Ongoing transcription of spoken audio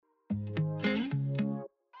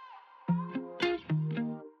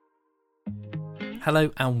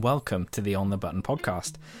Hello and welcome to the On the Button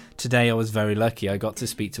podcast. Today I was very lucky I got to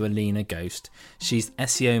speak to Alina Ghost. She's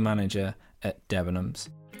SEO manager at Debenhams.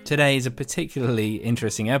 Today is a particularly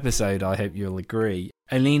interesting episode, I hope you'll agree.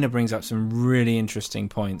 Alina brings up some really interesting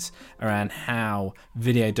points around how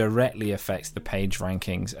video directly affects the page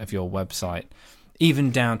rankings of your website,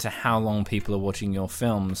 even down to how long people are watching your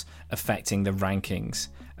films affecting the rankings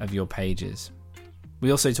of your pages.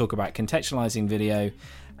 We also talk about contextualizing video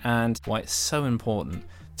and why it's so important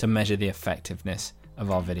to measure the effectiveness of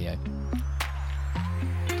our video.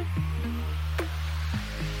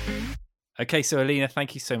 Okay, so Alina,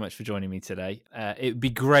 thank you so much for joining me today. It would be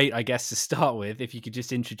great, I guess, to start with, if you could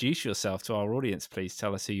just introduce yourself to our audience, please.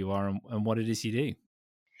 Tell us who you are and what it is you do.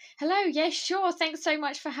 Hello, yes, sure. Thanks so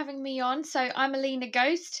much for having me on. So I'm Alina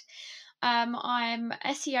Ghost. I'm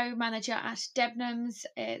SEO manager at Debenhams.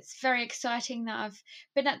 It's very exciting that I've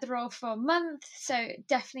been at the role for a month. So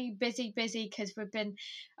definitely busy because we've been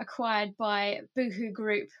acquired by Boohoo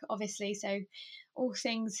Group, obviously. So all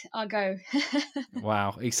things are go.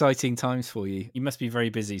 Wow, exciting times for you. You must be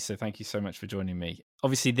very busy, so thank you so much for joining me.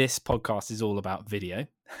 Obviously, this podcast is all about video,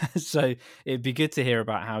 so it'd be good to hear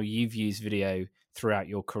about how you've used video throughout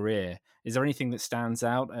your career. Is there anything that stands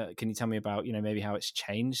out? Can you tell me about, maybe how it's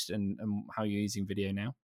changed and how you're using video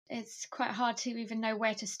now? It's quite hard to even know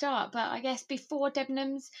where to start. But I guess before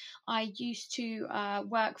Debenhams, I used to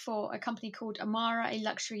work for a company called Amara, a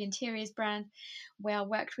luxury interiors brand, where I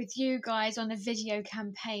worked with you guys on a video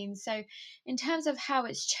campaign. So in terms of how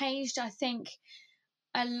it's changed, I think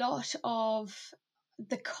a lot of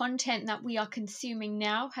the content that we are consuming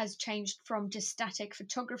now has changed from just static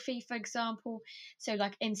photography, for example, so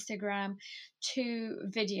like Instagram, to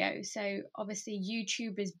video. So obviously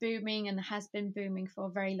YouTube is booming and has been booming for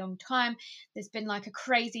a very long time. There's been like a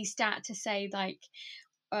crazy stat to say like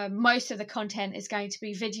most of the content is going to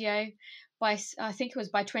be video by, I think it was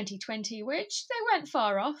by 2020, which they weren't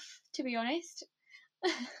far off, to be honest.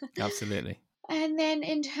 Absolutely. And then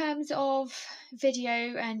in terms of video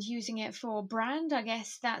and using it for brand, I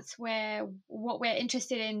guess that's where what we're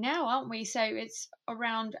interested in now, aren't we? So it's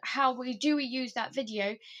around how we use that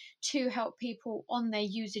video to help people on their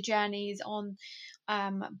user journeys, on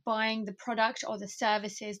buying the product or the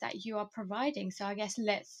services that you are providing. So I guess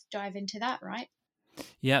let's dive into that, right?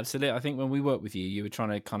 Yeah, absolutely. I think when we worked with you, you were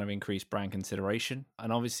trying to kind of increase brand consideration.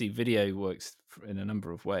 And obviously, video works in a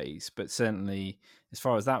number of ways. But certainly, as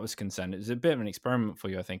far as that was concerned, it was a bit of an experiment for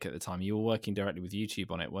you, I think, at the time. You were working directly with YouTube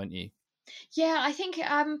on it, weren't you? Yeah, I think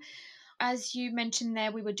as you mentioned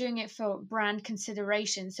there, we were doing it for brand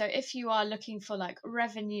consideration. So if you are looking for like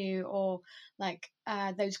revenue or like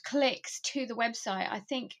those clicks to the website, I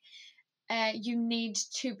think you need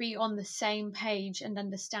to be on the same page and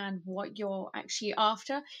understand what you're actually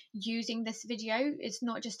after using this video. It's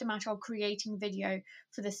not just a matter of creating video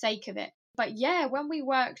for the sake of it. But yeah, when we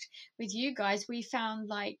worked with you guys, we found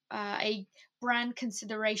like a brand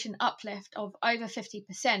consideration uplift of over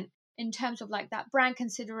 50%. In terms of like that brand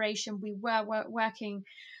consideration, we were working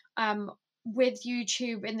with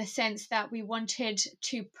YouTube in the sense that we wanted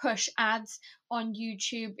to push ads on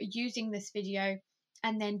YouTube using this video,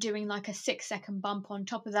 and then doing like a 6-second bump on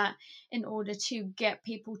top of that in order to get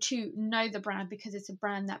people to know the brand, because it's a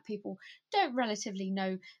brand that people don't relatively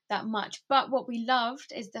know that much. But what we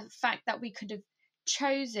loved is the fact that we could have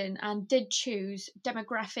chosen and did choose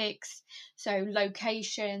demographics, so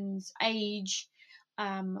locations, age,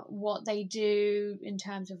 what they do in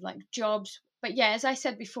terms of like jobs. But yeah, as I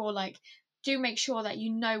said before, like do make sure that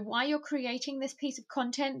you know why you're creating this piece of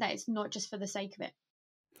content, that it's not just for the sake of it.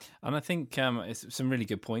 And I think it's some really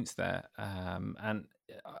good points there. And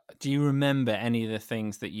do you remember any of the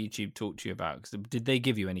things that YouTube talked to you about? 'Cause did they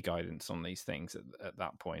give you any guidance on these things at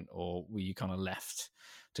that point, or were you kind of left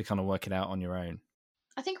to kind of work it out on your own?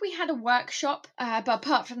 I think we had a workshop, but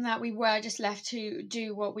apart from that, we were just left to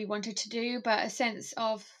do what we wanted to do. But a sense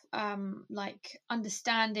of like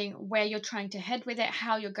understanding where you're trying to head with it,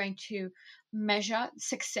 how you're going to measure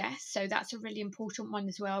success. So that's a really important one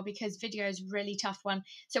as well, because video is a really tough one.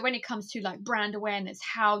 So when it comes to like brand awareness,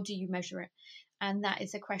 how do you measure it? And that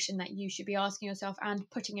is a question that you should be asking yourself and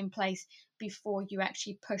putting in place before you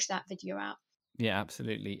actually push that video out. Yeah,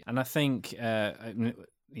 absolutely. And I think a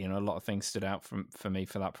lot of things stood out for me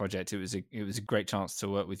for that project. It was a great chance to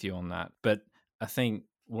work with you on that. But I think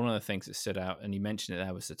one of the things that stood out, and you mentioned it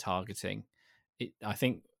there, was the targeting. I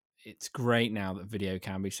think it's great now that video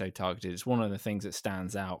can be so targeted. It's one of the things that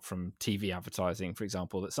stands out from TV advertising, for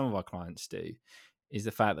example, that some of our clients do, is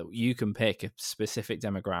the fact that you can pick a specific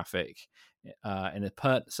demographic in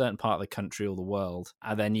a certain part of the country or the world,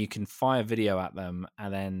 and then you can fire video at them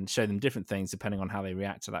and then show them different things depending on how they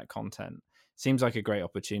react to that content. Seems like a great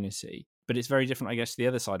opportunity, but it's very different, I guess, to the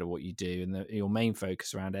other side of what you do and your main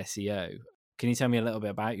focus around SEO. Can you tell me a little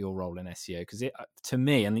bit about your role in SEO? Because to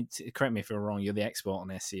me, and correct me if I'm wrong, you're the expert on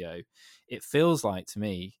SEO. It feels like to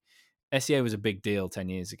me, SEO was a big deal 10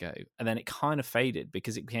 years ago, and then it kind of faded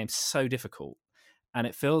because it became so difficult. And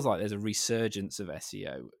it feels like there's a resurgence of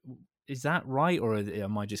SEO. Is that right, or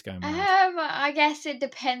am I just going mad? I guess it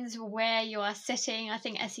depends where you are sitting. I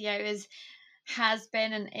think SEO has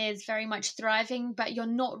been and is very much thriving, but you're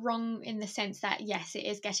not wrong in the sense that yes, it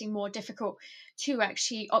is getting more difficult to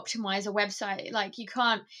actually optimize a website. Like you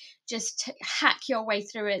can't just hack your way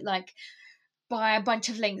through it, like buy a bunch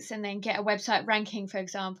of links and then get a website ranking, for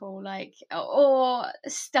example, like, or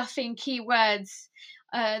stuffing keywords,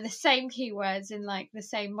 the same keywords in like the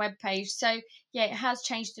same web page. So yeah, it has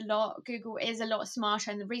changed a lot. Google is a lot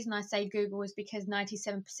smarter, and the reason I say Google is because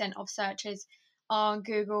 97% of searches are on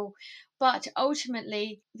Google. But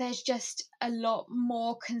ultimately, there's just a lot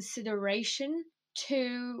more consideration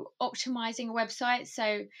to optimizing a website.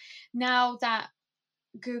 So now that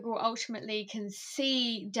Google ultimately can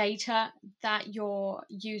see data that your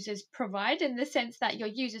users provide, in the sense that your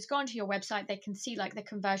users go onto your website, they can see like the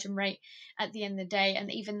conversion rate at the end of the day.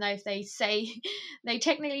 And even though if they say they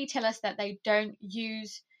technically tell us that they don't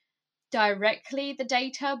use directly the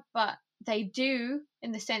data, but they do,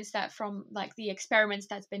 in the sense that from like the experiments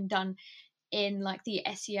that's been done in like the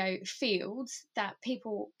SEO fields, that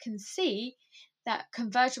people can see that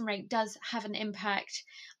conversion rate does have an impact.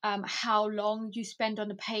 How long you spend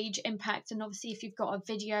on a page impacts, and obviously if you've got a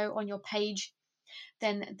video on your page,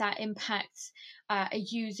 then that impacts a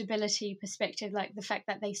usability perspective, like the fact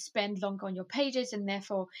that they spend longer on your pages and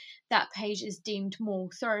therefore that page is deemed more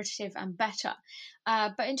authoritative and better.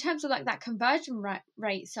 But in terms of like that conversion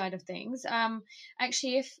rate side of things,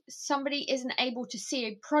 actually if somebody isn't able to see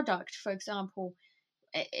a product, for example,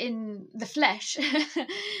 in the flesh,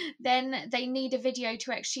 then they need a video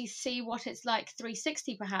to actually see what it's like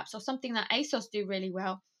 360 perhaps. Or something that ASOS do really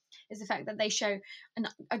well is the fact that they show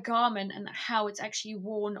a garment and how it's actually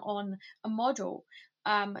worn on a model.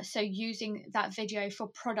 So using that video for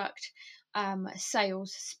product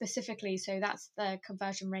sales specifically, so that's the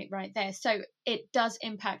conversion rate right there. So it does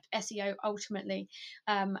impact SEO ultimately,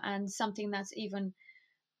 and something that's even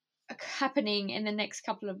happening in the next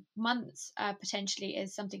couple of months potentially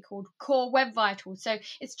is something called Core Web Vitals. So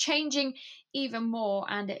it's changing even more,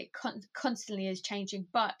 and it constantly is changing,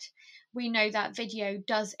 but we know that video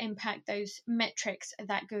does impact those metrics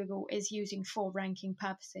that Google is using for ranking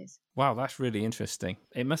purposes. Wow, that's really interesting.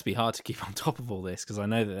 It must be hard to keep on top of all this because I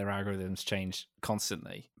know that their algorithms change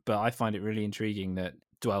constantly, but I find it really intriguing that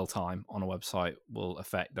dwell time on a website will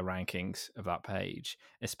affect the rankings of that page,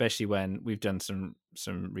 especially when we've done some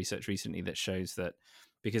research recently that shows that,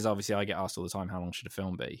 because obviously I get asked all the time, how long should a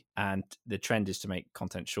film be? And the trend is to make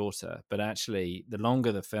content shorter, but actually the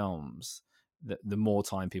longer the films, the more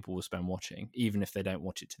time people will spend watching, even if they don't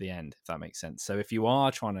watch it to the end, if that makes sense. So if you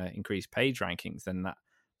are trying to increase page rankings, then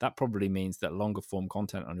that probably means that longer form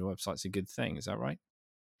content on your website's a good thing. Is that right?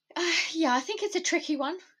 Yeah, I think it's a tricky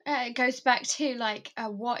one. It goes back to like,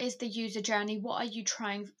 what is the user journey? What are you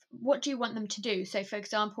trying? What do you want them to do? So, for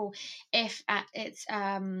example, if it's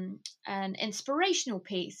an inspirational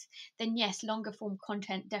piece, then yes, longer form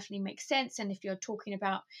content definitely makes sense. And if you're talking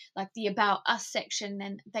about like the About Us section,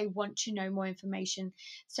 then they want to know more information.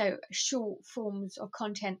 So, short forms of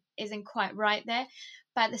content isn't quite right there.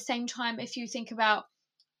 But at the same time, if you think about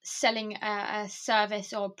selling a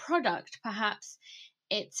service or product, perhaps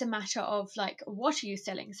it's a matter of like, what are you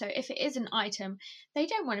selling? So if it is an item, they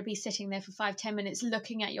don't want to be sitting there for 5-10 minutes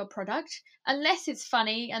looking at your product, unless it's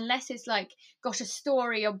funny, unless it's like got a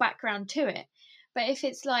story or background to it. But if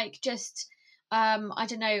it's like just I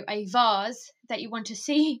don't know, a vase that you want to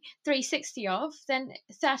see 360 of, then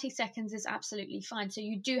 30 seconds is absolutely fine. So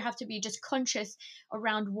you do have to be just conscious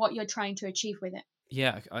around what you're trying to achieve with it.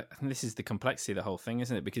 Yeah, I think this is the complexity of the whole thing,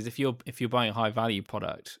 isn't it? Because if you're buying a high value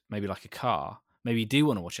product, maybe like a car, maybe you do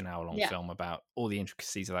want to watch an hour long Yeah, film about all the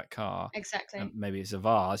intricacies of that car. And exactly. maybe it's a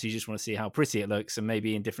vase, you just want to see how pretty it looks, and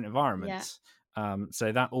maybe in different Yeah. environments.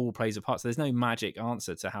 So that all plays a part. So there's no magic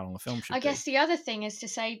answer to how long a film I should guess be. the other thing is to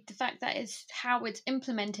say the fact that it's how it's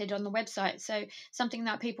implemented on the website. So something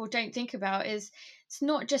that people don't think about is it's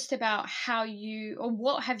not just about how you or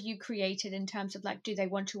what have you created in terms of like, do they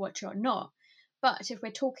want to watch it or not? But if we're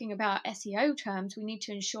talking about SEO terms, we need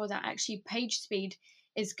to ensure that actually page speed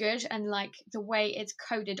is good, and like the way it's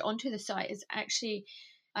coded onto the site is actually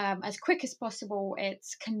as quick as possible.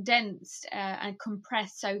 It's condensed and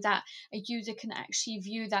compressed so that a user can actually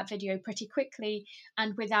view that video pretty quickly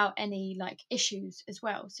and without any like issues as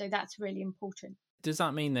well. So that's really important. does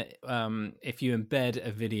that mean that if you embed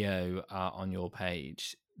a video on your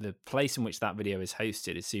page, the place in which that video is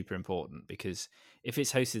hosted is super important? Because if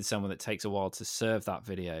it's hosted somewhere that takes a while to serve that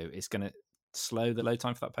video, it's going to slow the load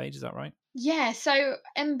time for that page. Is that right? Yeah, so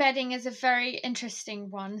embedding is a very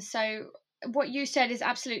interesting one. So what you said is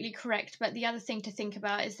absolutely correct, but the other thing to think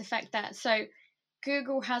about is the fact that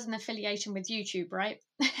Google has an affiliation with YouTube, right?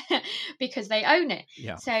 Because they own it.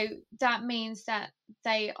 Yeah. So that means that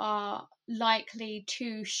they are likely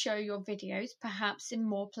to show your videos perhaps in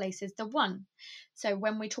more places than one. So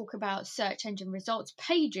when we talk about search engine results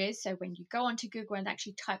pages, so when you go onto Google and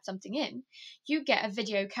actually type something in, you get a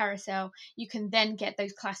video carousel. You can then get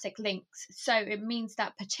those classic links. So it means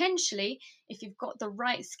that potentially, if you've got the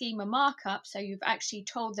right schema markup, so you've actually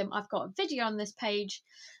told them, I've got a video on this page,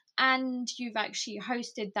 and you've actually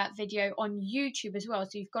hosted that video on YouTube as well,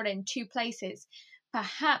 so you've got it in two places,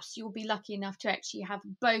 perhaps you'll be lucky enough to actually have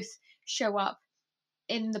both show up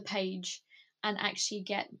in the page and actually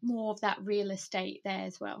get more of that real estate there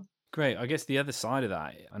as well. Great. I guess the other side of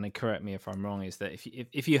that, and then correct me if I'm wrong, is that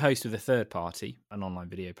if you host with a third party, an online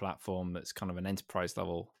video platform that's kind of an enterprise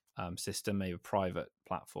level system, maybe a private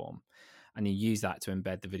platform, and you use that to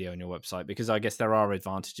embed the video on your website, because I guess there are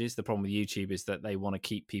advantages. The problem with YouTube is that they want to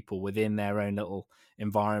keep people within their own little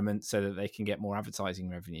environment so that they can get more advertising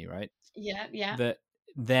revenue, right? Yeah. That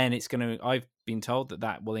then it's going to, I've been told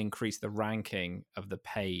that will increase the ranking of the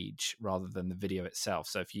page rather than the video itself.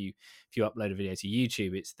 So if you upload a video to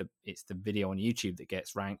YouTube, it's the video on YouTube that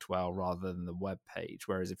gets ranked well rather than the web page.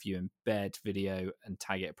 Whereas if you embed video and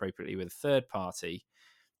tag it appropriately with a third party,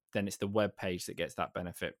 then it's the web page that gets that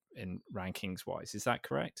benefit in rankings wise. Is that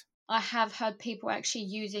correct? I have heard people actually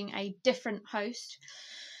using a different host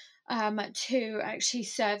to actually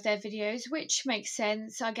serve their videos, which makes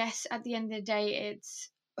sense. I guess at the end of the day,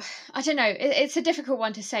 I don't know, it's a difficult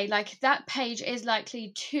one to say. Like, that page is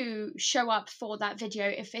likely to show up for that video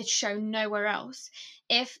if it's shown nowhere else,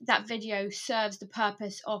 if that video serves the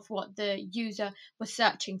purpose of what the user was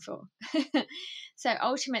searching for. So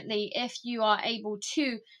ultimately, if you are able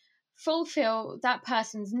to fulfill that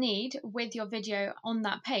person's need with your video on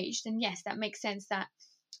that page, then yes, that makes sense that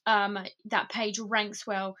that page ranks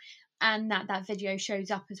well and that video shows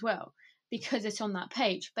up as well because it's on that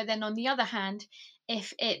page. But then on the other hand,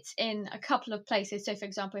 if it's in a couple of places, so for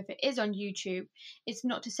example, if it is on YouTube, it's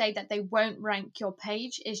not to say that they won't rank your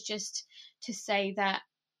page. It's just to say that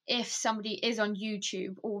if somebody is on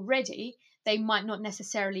YouTube already, they might not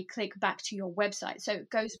necessarily click back to your website. So it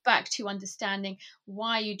goes back to understanding,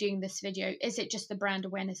 why are you doing this video? Is it just the brand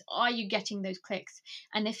awareness? Are you getting those clicks?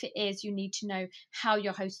 And if it is, you need to know how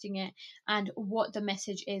you're hosting it and what the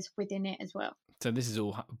message is within it as well. So this is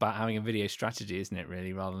all about having a video strategy, isn't it,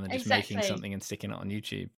 really, rather than just making something and sticking it on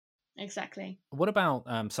YouTube? Exactly. What about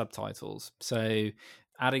subtitles? So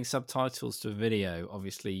adding subtitles to a video,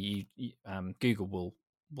 obviously Google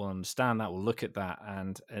will understand that, will look at that,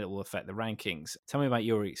 and it will affect the rankings. Tell me about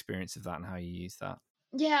your experience of that and how you use that.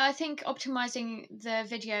 Yeah, I think optimizing the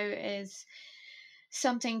video is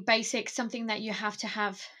something basic, something that you have to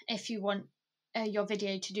have if you want your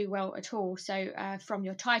video to do well at all. So from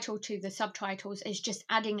your title to the subtitles is just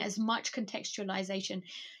adding as much contextualization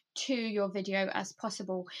to your video as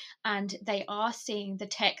possible, and they are seeing the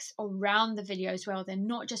text around the video as well. They're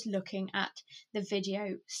not just looking at the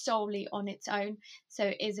video solely on its own. So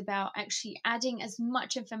it is about actually adding as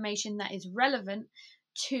much information that is relevant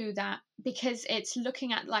to that, because it's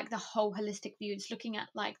looking at like the whole holistic view. It's looking at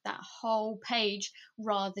like that whole page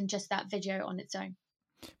rather than just that video on its own.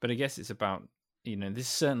 But I guess it's about, this is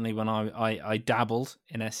certainly when I dabbled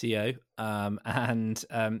in SEO, and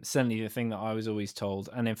certainly the thing that I was always told,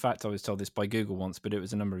 and in fact I was told this by Google once, but it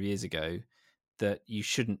was a number of years ago, that you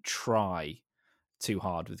shouldn't try too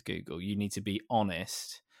hard with Google. You need to be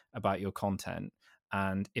honest about your content,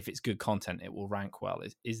 and if it's good content, it will rank well.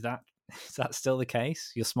 Is that still the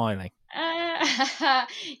case? You're smiling.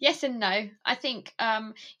 Yes and no. I think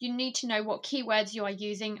you need to know what keywords you are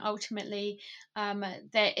using. Ultimately,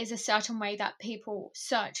 there is a certain way that people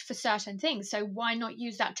search for certain things. So why not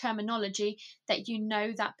use that terminology that you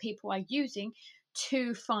know that people are using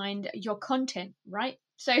to find your content, right?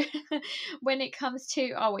 So when it comes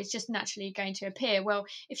to, it's just naturally going to appear. Well,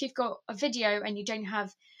 if you've got a video and you don't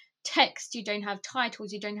have text, you don't have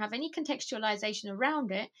titles, you don't have any contextualization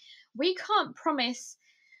around it, we can't promise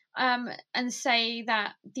and say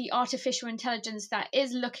that the artificial intelligence that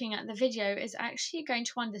is looking at the video is actually going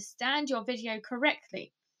to understand your video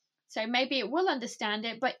correctly. So maybe it will understand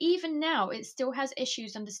it, but even now it still has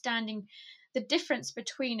issues understanding the difference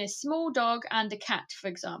between a small dog and a cat, for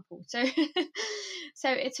example. So so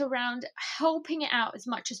it's around helping it out as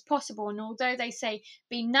much as possible. And although they say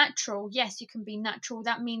be natural, yes, you can be natural.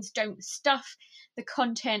 That means don't stuff the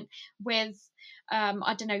content with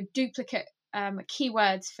I don't know, duplicate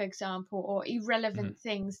keywords, for example, or irrelevant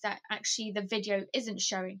things that actually the video isn't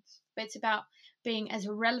showing. But it's about being as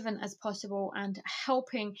relevant as possible and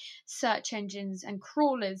helping search engines and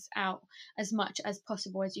crawlers out as much as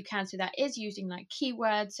possible as you can. So that is using like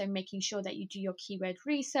keywords, so making sure that you do your keyword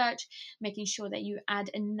research, making sure that you add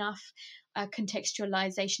enough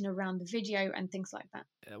contextualization around the video and things like that.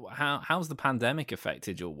 How's the pandemic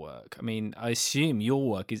affected your work? I mean, I assume your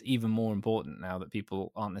work is even more important now that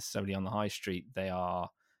people aren't necessarily on the high street, they are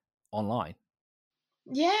online.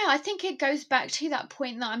 Yeah, I think it goes back to that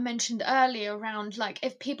point that I mentioned earlier around like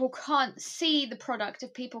if people can't see the product,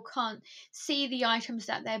 if people can't see the items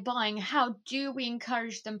that they're buying, how do we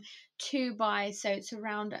encourage them to buy? So it's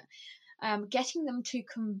around getting them to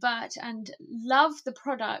convert and love the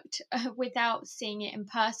product without seeing it in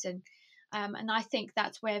person. And I think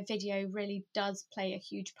that's where video really does play a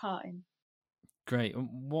huge part in. Great.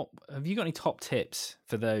 What have you got any top tips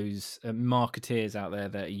for those marketeers out there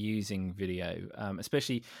that are using video?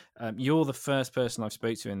 Especially, you're the first person I've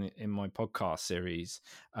spoke to in my podcast series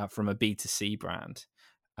from a B2C brand.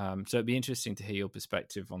 So it'd be interesting to hear your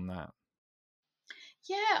perspective on that.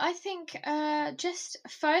 Yeah, I think just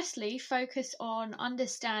firstly focus on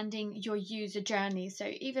understanding your user journey. So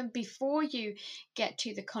even before you get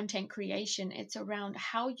to the content creation, it's around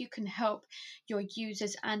how you can help your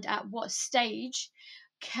users and at what stage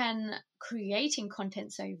can creating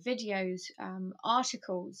content, so videos,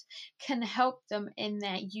 articles, can help them in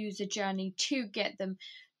their user journey to get them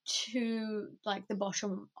to like the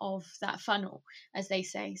bottom of that funnel, as they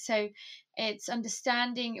say. So it's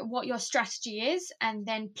understanding what your strategy is and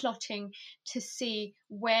then plotting to see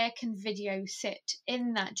where can video sit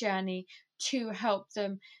in that journey to help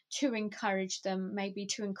them, to encourage them, maybe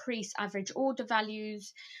to increase average order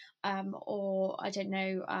values, or I don't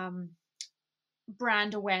know,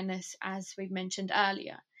 brand awareness, as we mentioned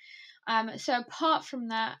earlier. So apart from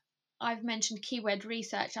that, I've mentioned keyword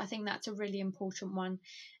research. I think that's a really important one.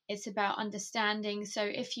 It's about understanding. So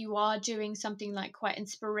if you are doing something like quite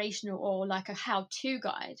inspirational or like a how-to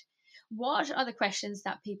guide, what are the questions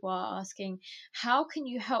that people are asking? How can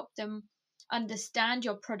you help them understand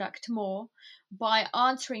your product more by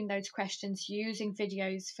answering those questions using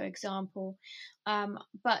videos, for example?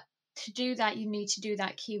 But to do that, you need to do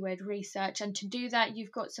that keyword research. And to do that,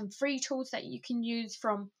 you've got some free tools that you can use,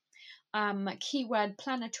 from keyword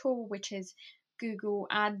planner tool, which is Google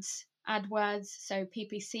AdWords, so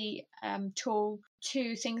PPC tool,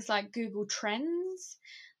 to things like Google Trends,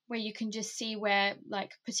 where you can just see where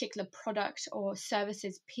like particular product or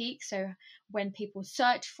services peak, so when people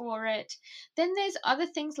search for it. Then there's other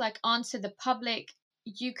things like Answer the Public.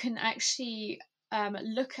 You can actually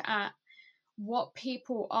look at what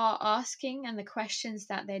people are asking and the questions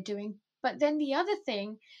that they're doing. But then the other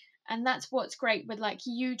thing, and that's what's great with like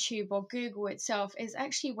YouTube or Google itself, is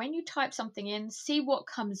actually when you type something in, see what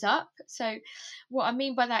comes up. So what I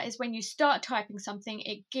mean by that is when you start typing something,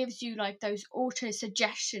 it gives you like those auto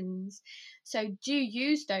suggestions. So do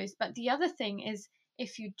use those. But the other thing is,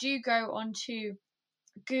 if you do go onto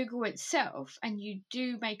Google itself and you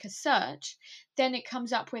do make a search, then it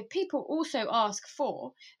comes up with people also ask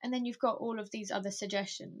for, and then you've got all of these other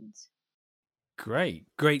suggestions. Great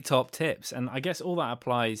top tips. And I guess all that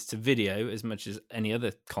applies to video as much as any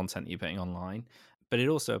other content you're putting online, but it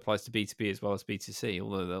also applies to B2B as well as B2C,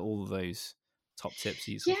 although all of those top tips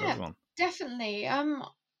are useful for Yeah, everyone. definitely.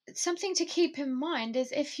 Something to keep in mind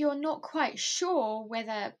is if you're not quite sure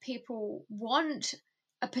whether people want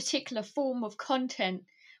a particular form of content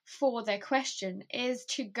for their question, is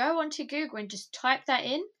to go onto Google and just type that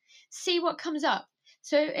in, see what comes up.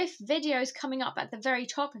 So if video is coming up at the very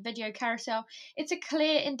top, a video carousel, it's a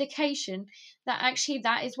clear indication that actually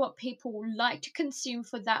that is what people like to consume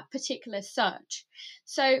for that particular search.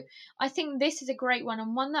 So I think this is a great one,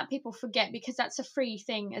 and one that people forget because that's a free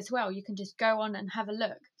thing as well. You can just go on and have a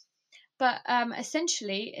look. But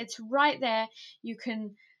essentially, it's right there. You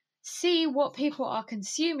can see what people are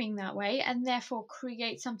consuming that way and therefore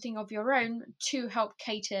create something of your own to help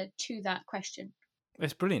cater to that question.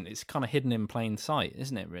 It's brilliant. It's kind of hidden in plain sight,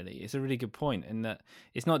 isn't it, really? It's a really good point in that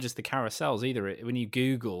it's not just the carousels either. When you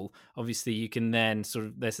Google, obviously you can then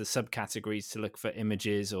there's the subcategories to look for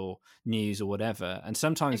images or news or whatever. And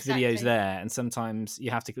sometimes video's Exactly. there and sometimes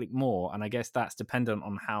you have to click more. And I guess that's dependent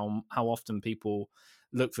on how often people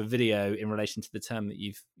look for video in relation to the term that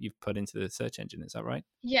you've put into the search engine. Is that right?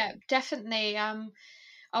 Yeah, definitely.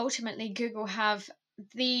 ultimately Google have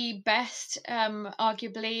the best,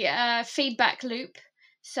 arguably, feedback loop.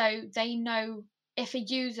 So they know if a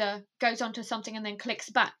user goes onto something and then clicks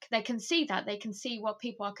back, they can see that. They can see what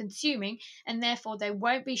people are consuming, and therefore they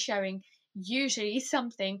won't be showing usually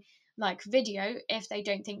something like video if they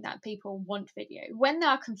don't think that people want video. When they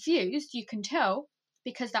are confused, you can tell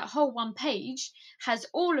because that whole one page has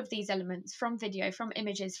all of these elements, from video, from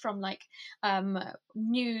images, from like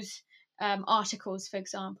news articles, for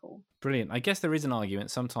example. Brilliant. I guess there is an argument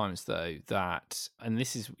sometimes, though, that, and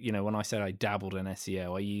this is, when I said I dabbled in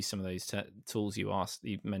SEO, I use some of those tools you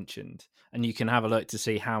mentioned, and you can have a look to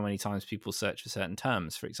see how many times people search for certain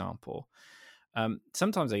terms, for example.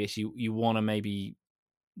 Sometimes I guess you want to maybe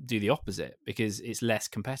do the opposite because it's less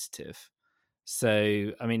competitive.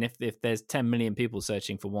 So, I mean, if there's 10 million people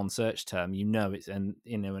searching for one search term, it's, and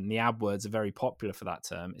the AdWords are very popular for that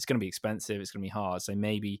term, it's going to be expensive, it's going to be hard. So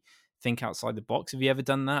maybe think outside the box. Have you ever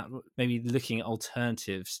done that? Maybe looking at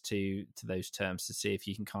alternatives to those terms to see if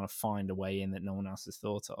you can kind of find a way in that no one else has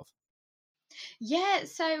thought of. Yeah,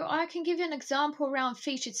 so I can give you an example around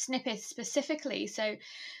featured snippets specifically. So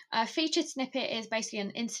a featured snippet is basically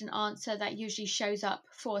an instant answer that usually shows up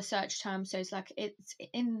for a search term. So it's like it's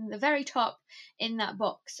in the very top in that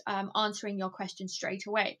box, answering your question straight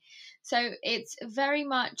away. So it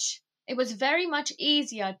was very much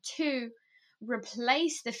easier to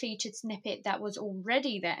replace the featured snippet that was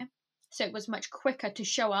already there. So it was much quicker to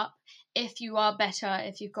show up if you've got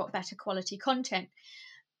better quality content,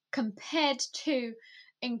 compared to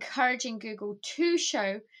encouraging Google to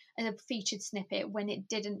show a featured snippet when it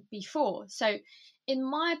didn't before. So, in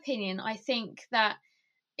my opinion, I think that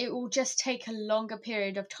it will just take a longer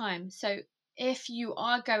period of time. So, if you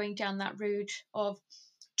are going down that route of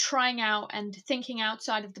trying out and thinking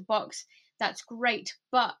outside of the box, that's great,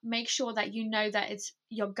 but make sure that you know that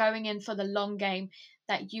you're going in for the long game,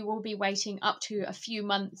 that you will be waiting up to a few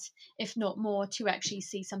months, if not more, to actually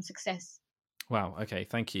see some success. Wow. Okay.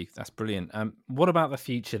 Thank you. That's brilliant. What about the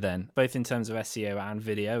future then, both in terms of SEO and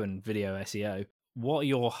video SEO? What are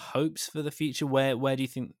your hopes for the future? Where do you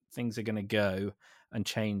think things are going to go and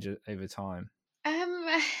change over time?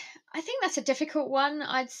 I think that's a difficult one.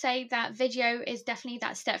 I'd say that video is definitely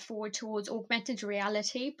that step forward towards augmented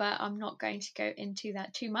reality, but I'm not going to go into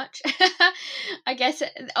that too much. I guess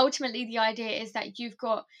ultimately the idea is that you've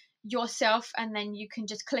got yourself and then you can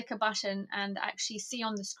just click a button and actually see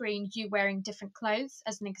on the screen you wearing different clothes,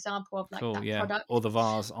 as an example of like Cool. that Yeah. product. Or the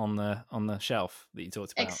vase on the shelf that you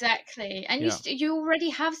talked about. Exactly. And Yeah. you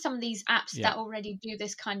already have some of these apps Yeah. that already do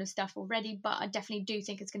this kind of stuff already, but I definitely do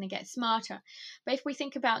think it's going to get smarter. But if we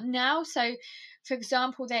think about now, so for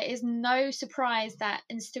example, there is no surprise that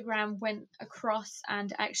Instagram went across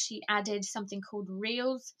and actually added something called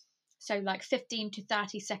Reels. So like 15 to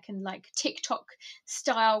 30-second, like TikTok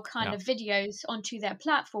style kind Yeah. of videos onto their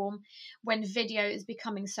platform. When video is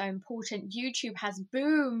becoming so important, YouTube has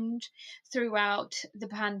boomed throughout the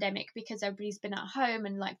pandemic because everybody's been at home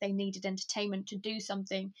and like they needed entertainment to do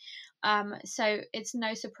something. So it's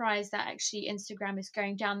no surprise that actually Instagram is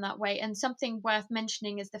going down that way. And something worth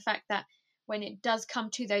mentioning is the fact that when it does come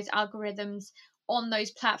to those algorithms on those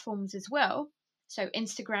platforms as well, so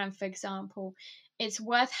Instagram, for example, it's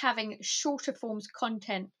worth having shorter forms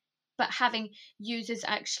content, but having users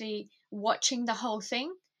actually watching the whole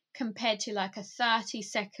thing compared to like a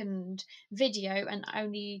 30-second video and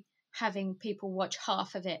only having people watch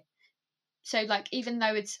half of it. So like even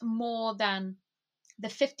though it's more than the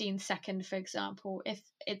 15-second, for example, if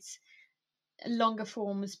it's longer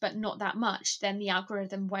forms but not that much, then the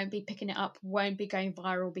algorithm won't be picking it up, won't be going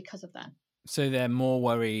viral because of that. So they're more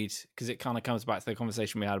worried because it kind of comes back to the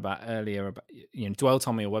conversation we had about earlier about, dwell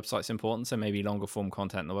time on your website's important. So maybe longer form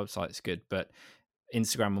content on the website is good, but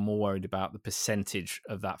Instagram are more worried about the percentage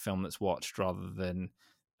of that film that's watched rather than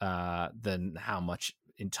how much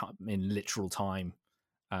in time, in literal time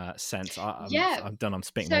sense. Yeah. I'm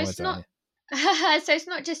spitting So my it's words out not here. so it's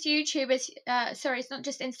not just YouTube, it's not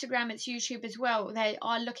just Instagram, it's YouTube as well. They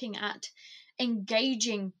are looking at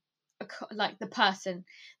engaging like the person.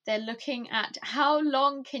 They're looking at how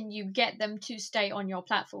long can you get them to stay on your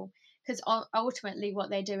platform, because ultimately what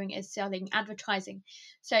they're doing is selling advertising.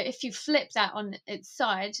 So if you flip that on its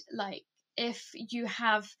side, like if you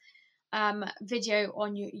have video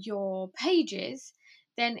on your pages,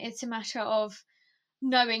 then it's a matter of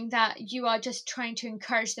knowing that you are just trying to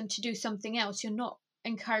encourage them to do something else. You're not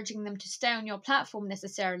encouraging them to stay on your platform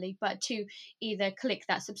necessarily, but to either click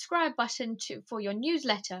that subscribe button for your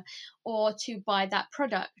newsletter or to buy that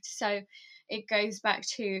product. So it goes back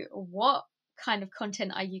to what kind of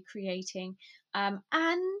content are you creating?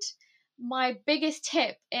 And my biggest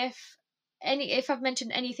tip, if if I've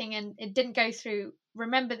mentioned anything and it didn't go through,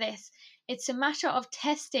 remember this. It's a matter of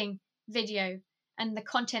testing video and the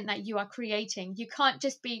content that you are creating. You can't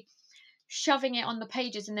just be shoving it on the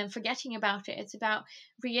pages and then forgetting about it. It's about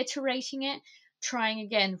reiterating it, trying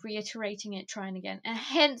again, reiterating it, trying again. And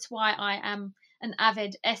hence why I am an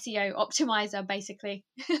avid SEO optimizer, basically.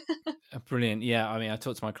 Brilliant. Yeah, I mean, I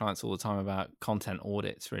talk to my clients all the time about content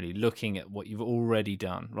audits, really looking at what you've already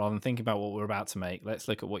done rather than thinking about what we're about to make. Let's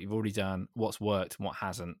look at what you've already done, what's worked and what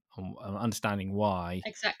hasn't, and understanding why.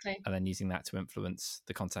 Exactly. And then using that to influence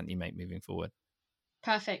the content you make moving forward.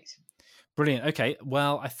 Perfect. Brilliant. Okay,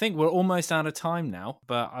 well, I think we're almost out of time now,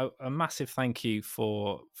 but a massive thank you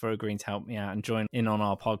for agreeing to help me out and join in on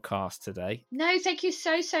our podcast today. No, thank you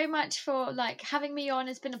so much for having me on.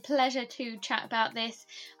 It's been a pleasure to chat about this.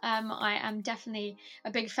 I am definitely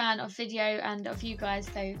a big fan of video and of you guys,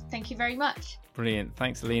 so thank you very much. Brilliant.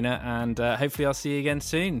 Thanks, Alina, and hopefully I'll see you again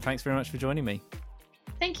soon. Thanks very much for joining me.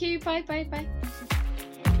 Thank you. Bye.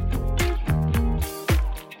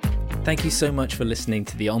 Thank you so much for listening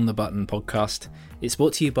to the On The Button podcast. It's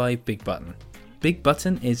brought to you by Big Button. Big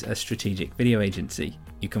Button is a strategic video agency.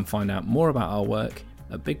 You can find out more about our work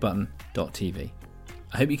at bigbutton.tv.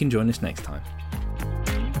 I hope you can join us next time.